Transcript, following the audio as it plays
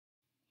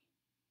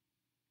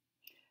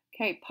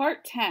Okay,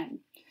 part 10.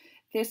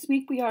 This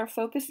week we are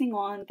focusing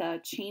on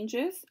the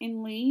changes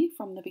in Leigh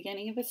from the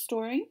beginning of his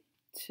story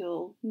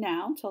till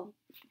now,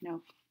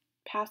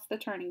 past the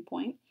turning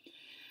point.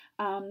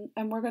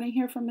 And we're going to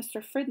hear from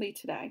Mr. Fridley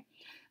today.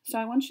 So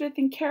I want you to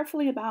think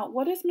carefully about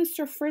what is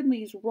Mr.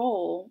 Fridley's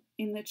role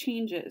in the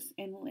changes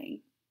in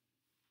Leigh.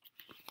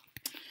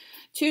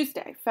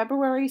 Tuesday,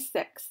 February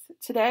 6th.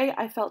 Today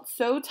I felt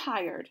so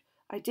tired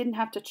I didn't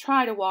have to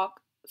try to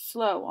walk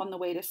slow on the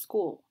way to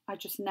school. I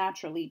just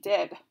naturally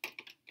did.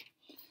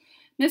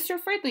 Mr.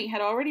 Fridley had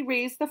already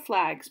raised the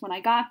flags when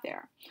I got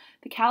there.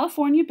 The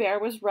California bear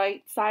was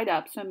right side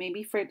up, so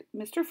maybe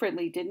Mr.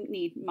 Fridley didn't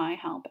need my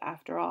help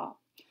after all.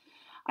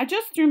 I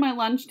just threw my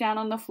lunch down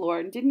on the floor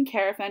and didn't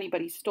care if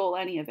anybody stole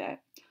any of it.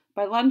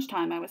 By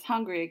lunchtime, I was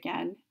hungry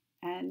again,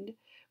 and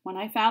when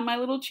I found my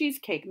little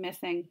cheesecake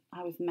missing,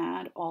 I was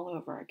mad all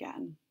over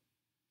again.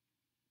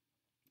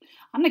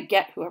 I'm going to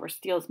get whoever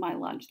steals my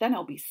lunch. Then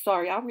he'll be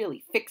sorry. I'll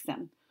really fix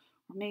him.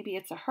 Or maybe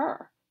it's a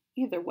her.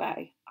 Either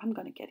way, I'm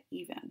going to get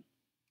even.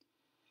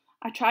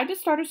 I tried to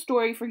start a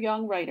story for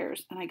young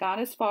writers, and I got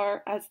as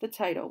far as the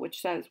title,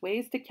 which says,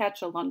 Ways to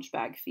Catch a Lunch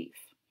Bag Thief.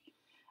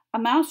 A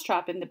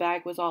mousetrap in the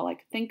bag was all I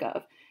could think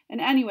of,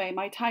 and anyway,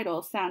 my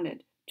title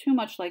sounded too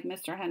much like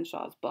Mr.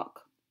 Henshaw's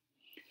book.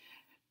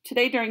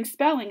 Today during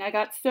spelling, I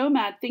got so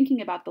mad thinking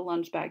about the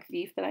lunch bag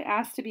thief that I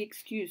asked to be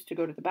excused to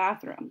go to the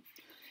bathroom.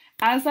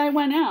 As I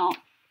went out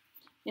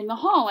in the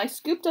hall, I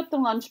scooped up the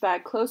lunch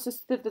bag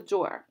closest to the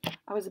door.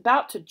 I was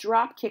about to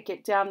drop kick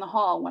it down the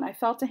hall when I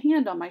felt a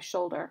hand on my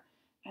shoulder.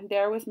 And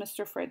there was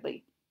Mr.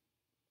 Fridley.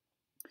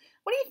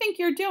 What do you think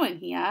you're doing?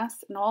 He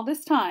asked, and all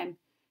this time,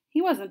 he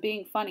wasn't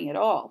being funny at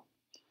all.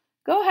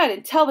 Go ahead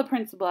and tell the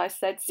principal, I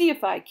said, see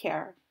if I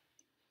care.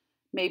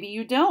 Maybe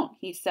you don't,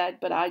 he said,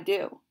 but I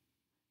do.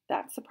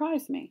 That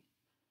surprised me.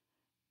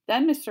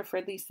 Then Mr.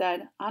 Fridley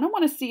said, I don't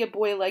want to see a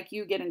boy like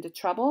you get into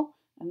trouble,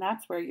 and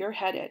that's where you're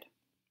headed.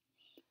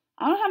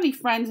 I don't have any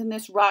friends in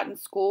this rotten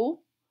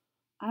school.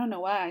 I don't know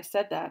why I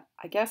said that.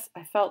 I guess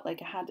I felt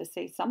like I had to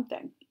say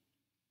something.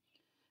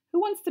 Who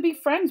wants to be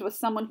friends with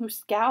someone who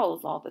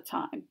scowls all the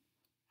time?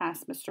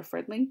 Asked Mr.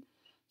 Fridley.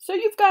 So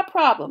you've got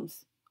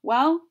problems.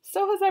 Well,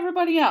 so has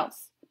everybody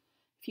else,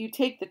 if you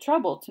take the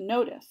trouble to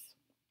notice.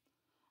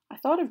 I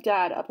thought of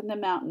Dad up in the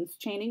mountains,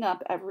 chaining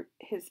up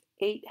his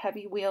 8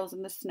 heavy wheels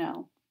in the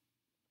snow.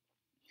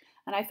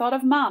 And I thought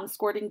of Mom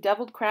squirting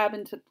deviled crab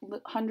into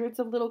hundreds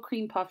of little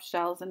cream puff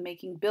shells and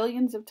making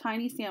billions of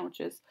tiny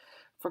sandwiches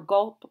for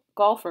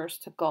golfers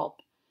to gulp,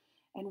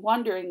 and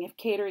wondering if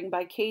catering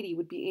by Katie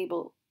would be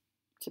able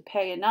to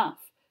pay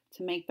enough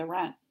to make the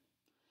rent.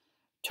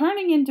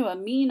 Turning into a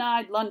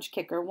mean-eyed lunch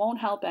kicker won't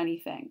help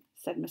anything,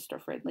 said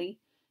Mr. Fridley.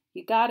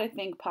 You gotta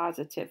think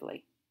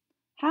positively.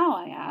 How?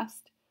 I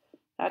asked.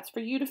 That's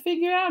for you to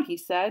figure out, he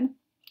said,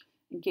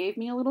 and gave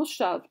me a little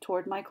shove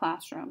toward my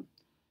classroom.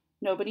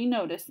 Nobody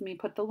noticed me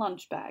put the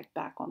lunch bag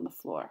back on the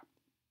floor.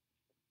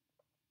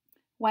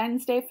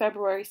 Wednesday,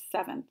 February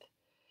 7th.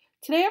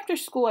 Today after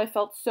school I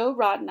felt so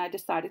rotten I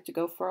decided to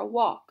go for a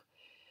walk.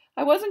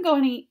 I wasn't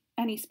going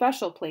any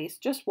special place,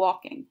 just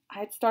walking. I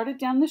had started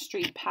down the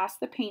street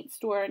past the paint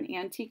store and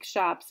antique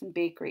shops and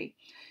bakery,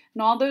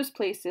 and all those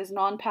places, and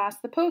on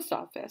past the post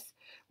office,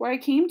 where I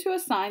came to a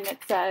sign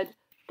that said,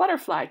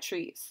 Butterfly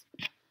Trees.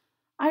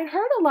 I had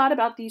heard a lot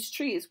about these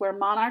trees where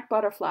monarch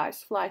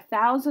butterflies fly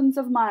thousands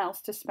of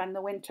miles to spend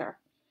the winter.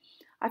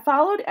 I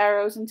followed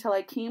arrows until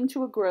I came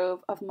to a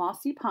grove of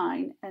mossy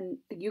pine and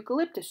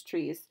eucalyptus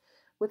trees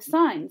with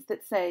signs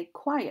that say,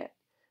 Quiet.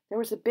 There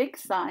was a big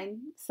sign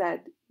that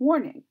said,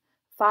 Warning.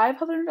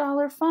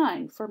 $500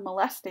 fine for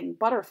molesting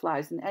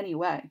butterflies in any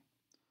way.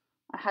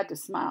 I had to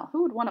smile.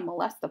 Who would want to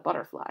molest a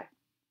butterfly?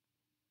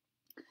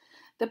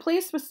 The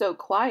place was so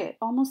quiet,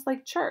 almost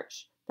like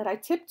church, that I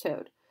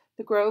tiptoed.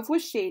 The grove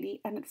was shady,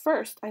 and at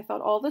first I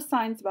thought all the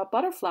signs about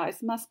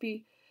butterflies must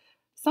be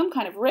some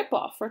kind of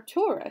ripoff for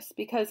tourists,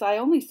 because I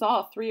only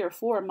saw 3 or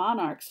 4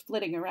 monarchs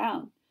flitting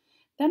around.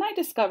 Then I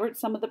discovered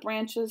some of the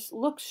branches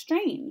looked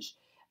strange,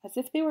 as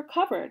if they were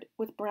covered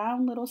with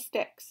brown little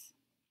sticks.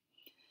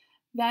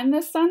 Then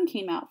the sun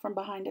came out from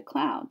behind a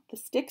cloud. The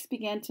sticks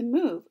began to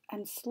move,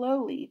 and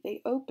slowly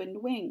they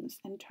opened wings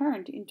and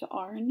turned into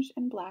orange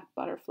and black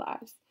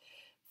butterflies,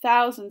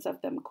 thousands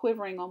of them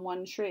quivering on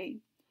one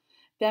tree.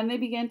 Then they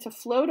began to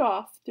float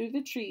off through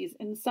the trees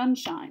in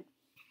sunshine.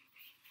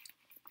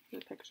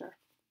 Here's a picture.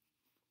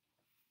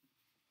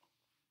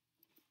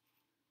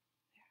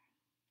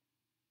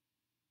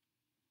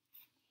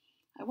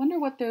 I wonder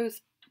what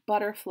those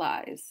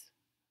butterflies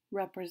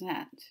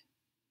represent.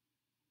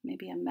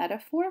 Maybe a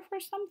metaphor for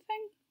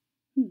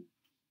something?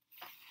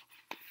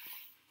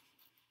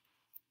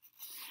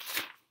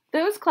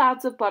 Those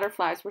clouds of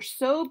butterflies were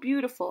so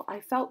beautiful I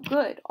felt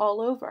good all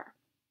over,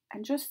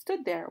 and just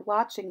stood there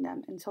watching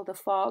them until the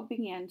fog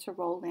began to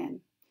roll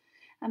in,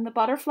 and the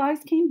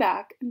butterflies came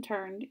back and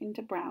turned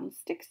into brown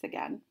sticks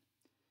again.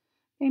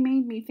 They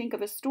made me think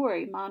of a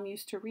story Mom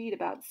used to read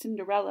about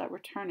Cinderella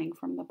returning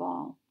from the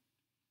ball.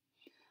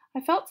 I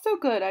felt so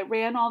good I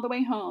ran all the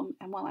way home,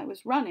 and while I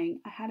was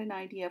running, I had an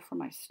idea for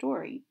my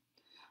story.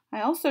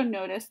 I also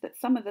noticed that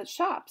some of the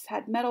shops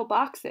had metal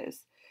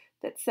boxes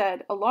that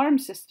said alarm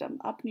system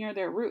up near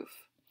their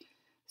roof.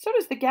 So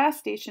does the gas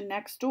station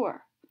next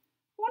door. I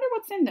wonder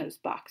what's in those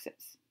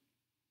boxes.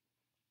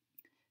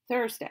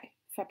 Thursday,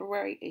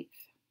 February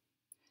 8th.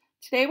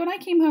 Today when I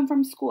came home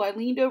from school, I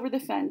leaned over the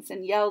fence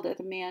and yelled at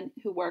the man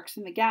who works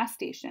in the gas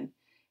station.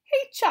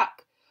 Hey,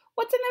 Chuck,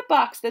 what's in that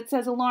box that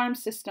says alarm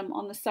system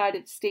on the side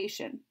of the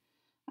station?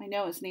 I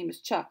know his name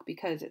is Chuck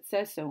because it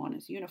says so on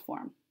his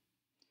uniform.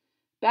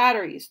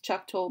 Batteries,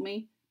 Chuck told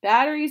me.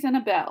 Batteries and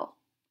a bell.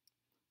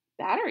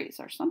 Batteries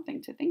are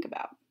something to think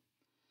about.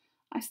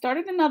 I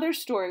started another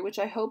story which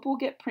I hope will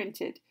get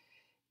printed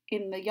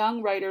in the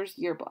Young Writer's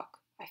Yearbook.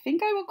 I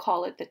think I will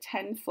call it The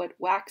 10-Foot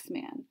Wax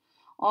Man.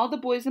 All the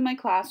boys in my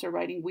class are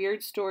writing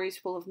weird stories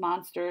full of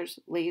monsters,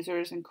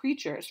 lasers, and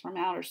creatures from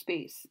outer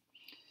space.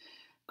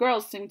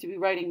 Girls seem to be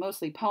writing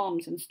mostly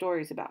poems and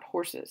stories about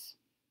horses.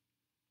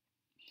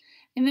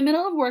 In the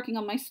middle of working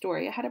on my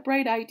story, I had a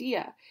bright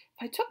idea.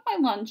 If I took my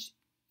lunch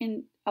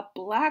in a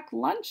black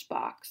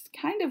lunchbox,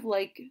 kind of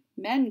like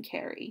men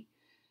carry,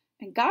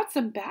 and got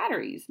some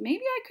batteries,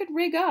 maybe I could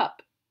rig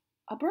up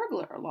a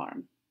burglar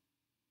alarm.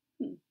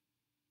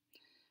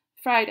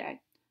 Friday,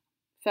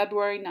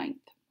 February 9th.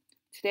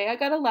 Today I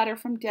got a letter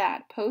from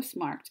Dad,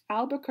 postmarked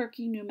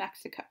Albuquerque, New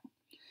Mexico.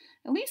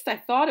 At least I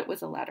thought it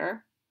was a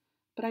letter,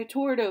 but I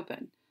tore it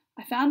open.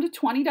 I found a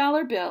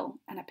 $20 bill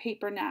and a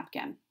paper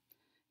napkin.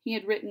 He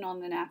had written on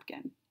the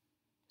napkin,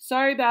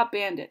 Sorry about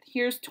Bandit.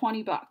 Here's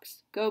 $20.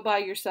 Go buy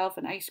yourself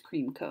an ice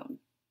cream cone,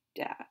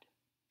 Dad.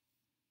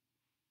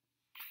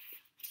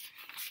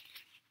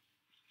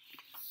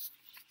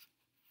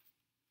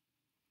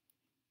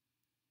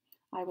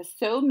 I was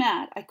so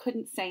mad I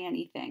couldn't say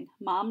anything.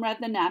 Mom read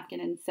the napkin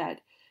and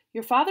said,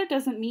 Your father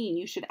doesn't mean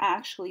you should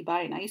actually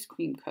buy an ice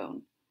cream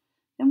cone.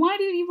 Then why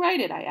did he write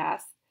it? I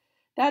asked.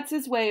 That's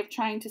his way of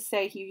trying to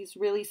say he's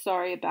really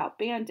sorry about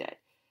Bandit.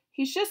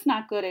 He's just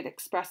not good at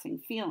expressing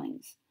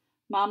feelings.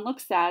 Mom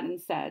looked sad and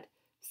said,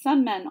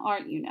 Some men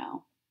aren't, you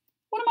know.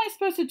 What am I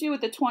supposed to do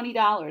with the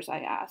 $20? I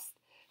asked.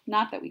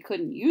 Not that we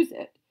couldn't use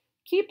it.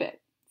 Keep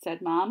it,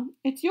 said Mom.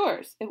 It's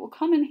yours. It will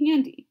come in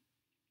handy.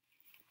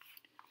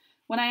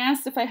 When I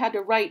asked if I had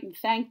to write and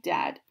thank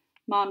Dad,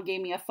 Mom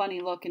gave me a funny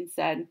look and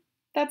said,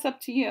 That's up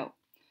to you.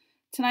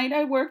 Tonight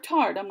I worked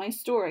hard on my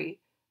story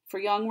for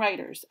young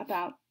writers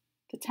about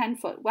the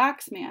 10-foot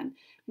wax man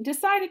and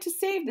decided to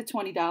save the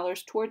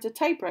 $20 towards a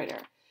typewriter.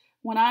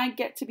 When I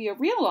get to be a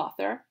real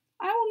author,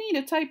 I will need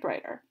a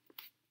typewriter.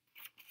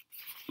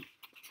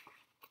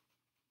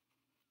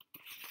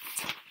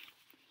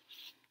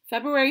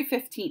 February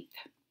 15th.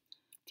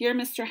 Dear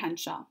Mr.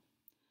 Henshaw,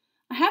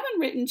 I haven't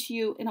written to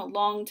you in a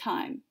long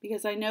time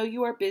because I know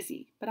you are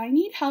busy, but I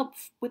need help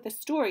with a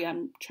story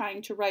I'm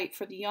trying to write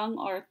for the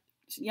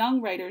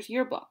Young Writer's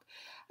Yearbook.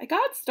 I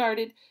got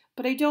started,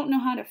 but I don't know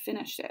how to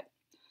finish it.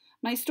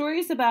 My story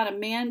is about a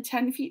man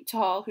 10 feet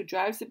tall who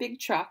drives a big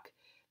truck,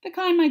 the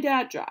kind my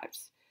dad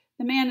drives.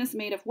 The man is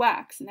made of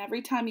wax, and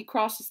every time he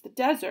crosses the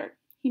desert,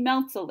 he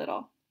melts a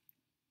little.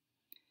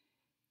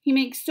 He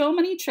makes so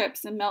many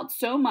trips and melts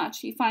so much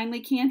he finally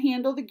can't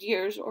handle the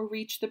gears or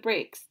reach the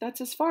brakes.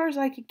 That's as far as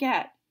I could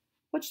get.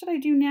 What should I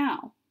do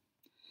now?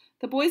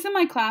 The boys in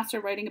my class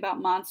are writing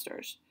about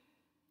monsters.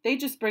 They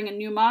just bring a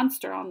new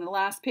monster on the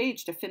last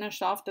page to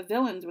finish off the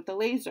villains with a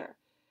laser.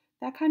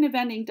 That kind of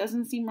ending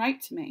doesn't seem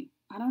right to me.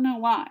 I don't know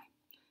why.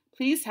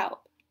 Please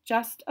help.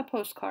 Just a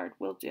postcard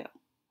will do.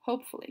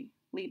 Hopefully,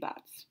 Leigh.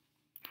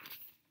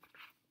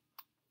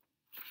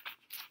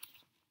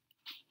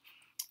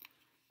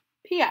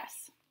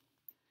 P.S.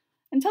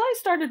 Until I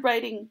started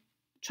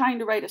trying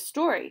to write a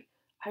story,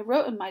 I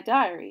wrote in my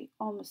diary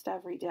almost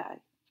every day.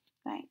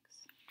 Thanks.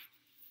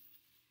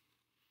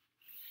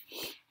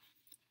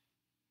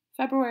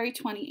 February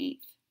 28th.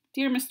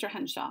 Dear Mr.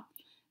 Henshaw,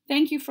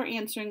 thank you for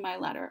answering my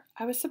letter.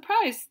 I was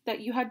surprised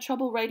that you had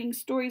trouble writing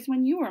stories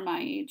when you were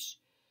my age.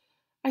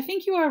 I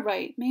think you are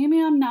right.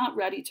 Maybe I'm not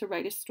ready to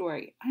write a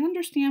story. I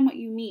understand what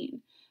you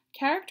mean.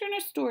 Character in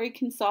a story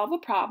can solve a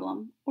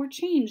problem or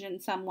change in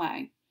some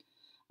way.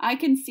 I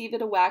can see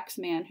that a wax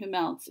man who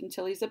melts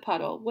until he's a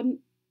puddle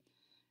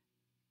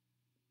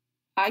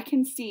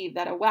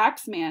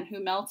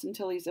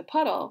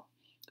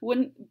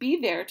wouldn't be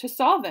there to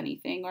solve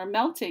anything, or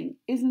melting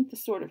isn't the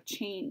sort of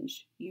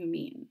change you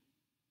mean.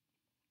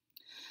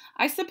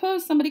 I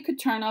suppose somebody could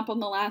turn up on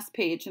the last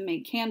page and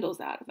make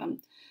candles out of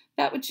him.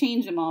 That would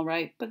change him all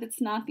right, but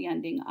it's not the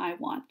ending I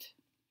want.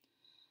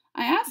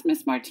 I asked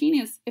Miss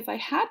Martinez if I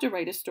had to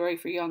write a story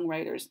for young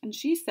writers, and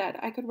she said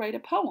I could write a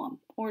poem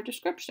or a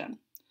description.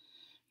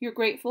 Your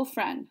grateful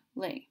friend,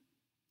 Leigh.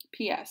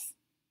 P.S.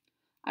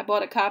 I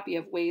bought a copy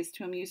of Ways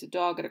to Amuse a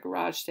Dog at a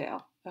garage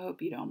sale. I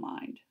hope you don't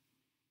mind.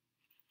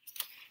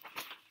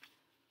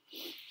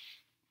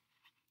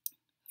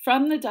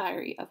 From the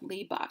Diary of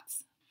Leigh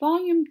Botts,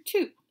 Volume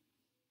 2.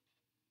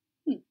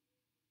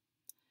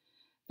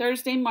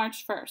 Thursday,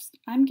 March 1st.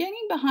 I'm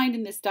getting behind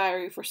in this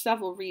diary for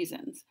several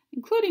reasons,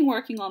 including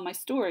working on my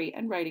story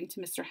and writing to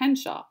Mr.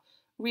 Henshaw.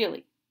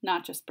 Really,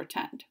 not just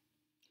pretend.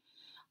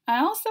 I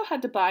also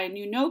had to buy a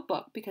new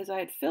notebook because I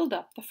had filled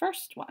up the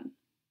first one.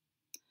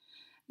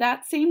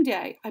 That same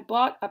day, I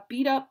bought a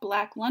beat-up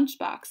black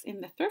lunchbox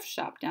in the thrift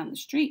shop down the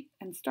street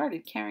and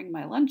started carrying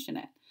my lunch in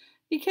it.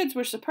 The kids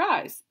were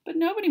surprised, but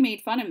nobody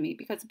made fun of me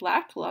because a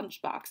black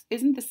lunchbox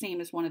isn't the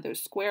same as one of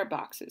those square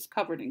boxes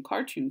covered in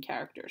cartoon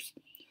characters,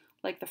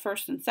 like the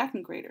first and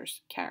second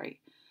graders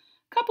carry.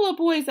 A couple of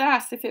boys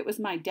asked if it was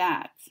my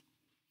dad's.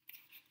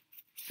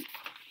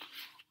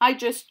 I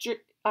just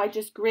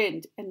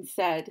grinned and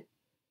said,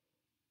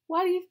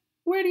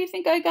 where do you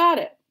think I got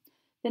it?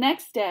 The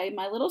next day,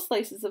 my little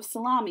slices of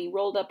salami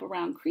rolled up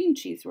around cream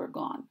cheese were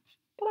gone,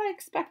 but I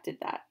expected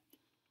that.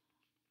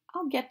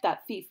 I'll get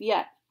that thief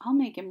yet. I'll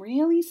make him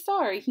really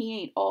sorry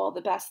he ate all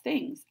the best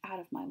things out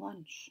of my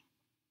lunch.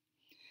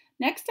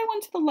 Next, I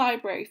went to the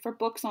library for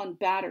books on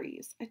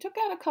batteries. I took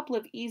out a couple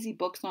of easy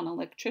books on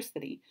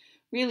electricity,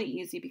 really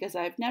easy because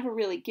I've never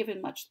really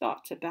given much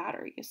thought to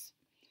batteries.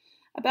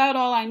 About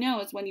all I know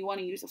is when you want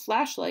to use a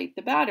flashlight,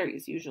 the battery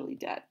is usually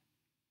dead.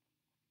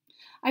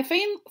 I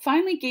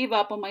finally gave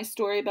up on my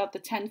story about the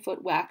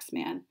 10-foot wax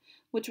man,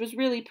 which was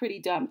really pretty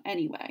dumb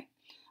anyway.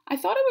 I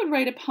thought I would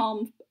write a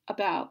poem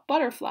about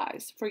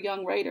butterflies for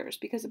young writers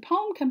because a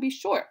poem can be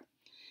short.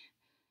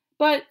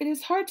 But it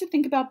is hard to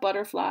think about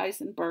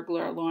butterflies and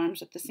burglar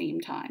alarms at the same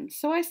time,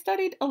 so I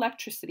studied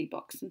electricity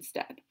books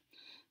instead.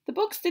 The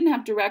books didn't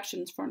have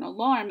directions for an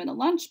alarm in a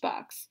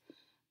lunchbox,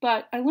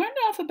 but I learned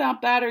enough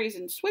about batteries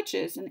and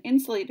switches and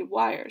insulated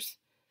wires,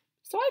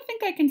 so I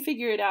think I can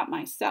figure it out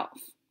myself.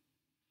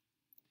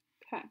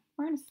 Okay,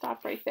 we're going to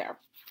stop right there.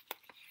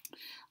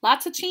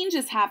 Lots of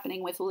changes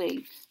happening with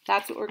Leigh.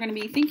 That's what we're going to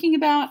be thinking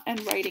about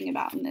and writing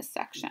about in this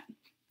section.